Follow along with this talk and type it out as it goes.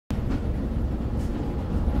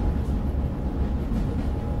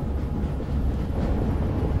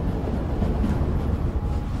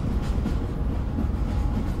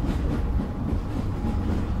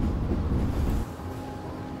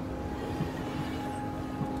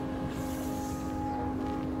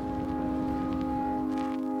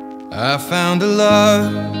I found a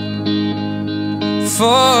love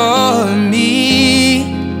for me.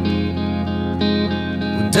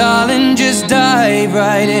 Well, darling, just dive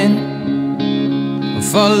right in and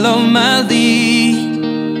follow my lead.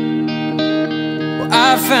 Well,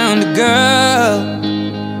 I found a girl,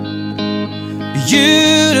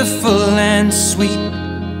 beautiful and sweet.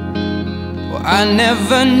 Well, I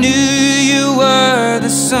never knew you were the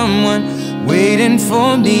someone waiting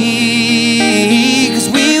for me. 'Cause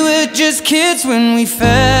we were just kids when we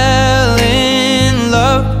fell in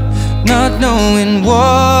love, not knowing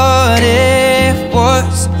what it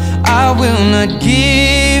was. I will not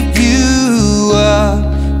give you up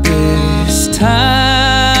this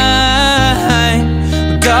time.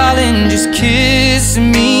 Darling, just kiss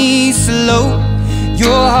me slow.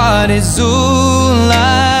 Your heart is all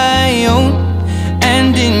I own,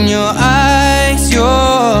 and in your eyes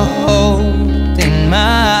you're holding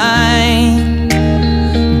mine.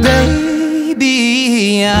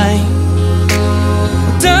 Baby, I'm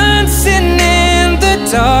dancing in the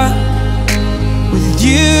dark with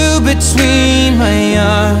you between my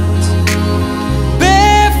arms,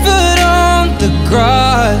 barefoot on the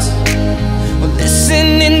grass. We're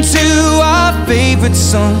listening to our favorite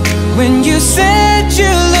song. When you said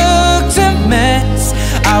you looked a mess,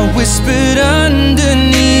 I whispered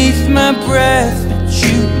underneath my breath, but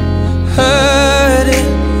you heard it.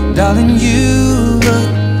 Darling, you look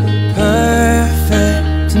perfect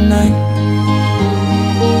tonight.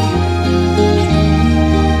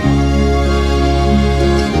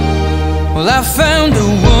 Well, I found a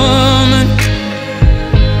woman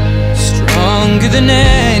stronger than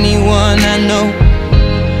anyone I know.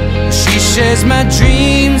 She shares my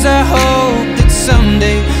dreams. I hope that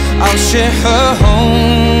someday I'll share her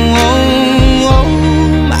home.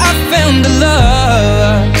 I found a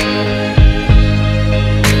love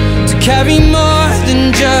to carry more than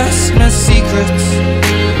just my secrets,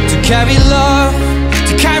 to carry love,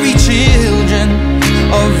 to carry children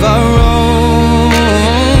of our own.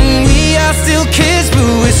 We are still kids, but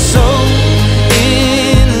we're so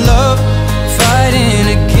in love, fighting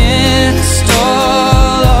against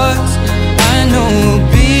all odds. I know we'll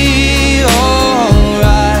be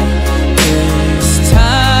alright this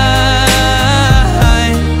time.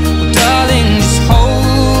 Well, darling, just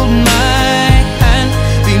hold my hand,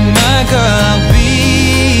 be my girl, I'll be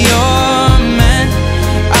your man.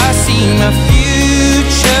 I see my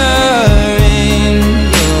future in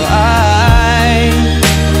your eyes.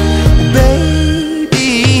 Baby,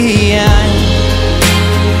 I'm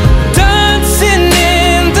dancing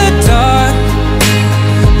in the dark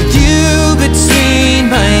with you between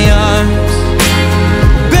my arms,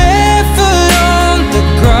 barefoot on the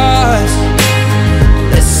grass,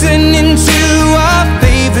 listening to our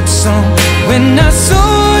favorite song. When I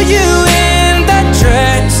saw you in that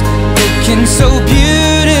dress, looking so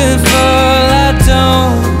beautiful, I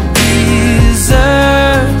don't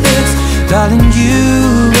deserve this. Darling, you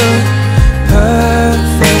look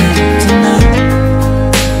perfect tonight.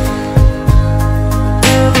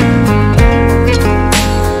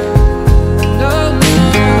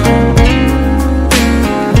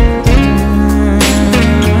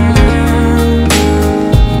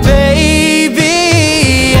 Baby,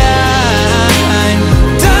 I'm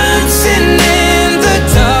dancing in the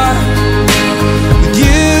dark with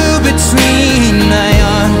you between my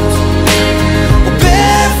arms,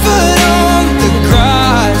 barefoot on the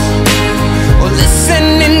grass, or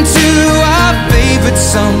listening to our favorite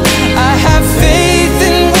song. I have faith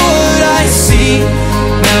in what I see.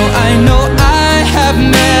 Now I know I have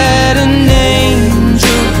met an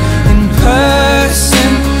angel in person,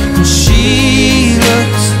 and she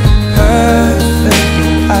looks perfect.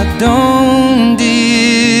 I don't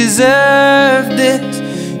deserve this.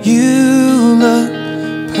 You look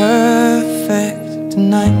perfect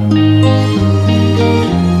tonight.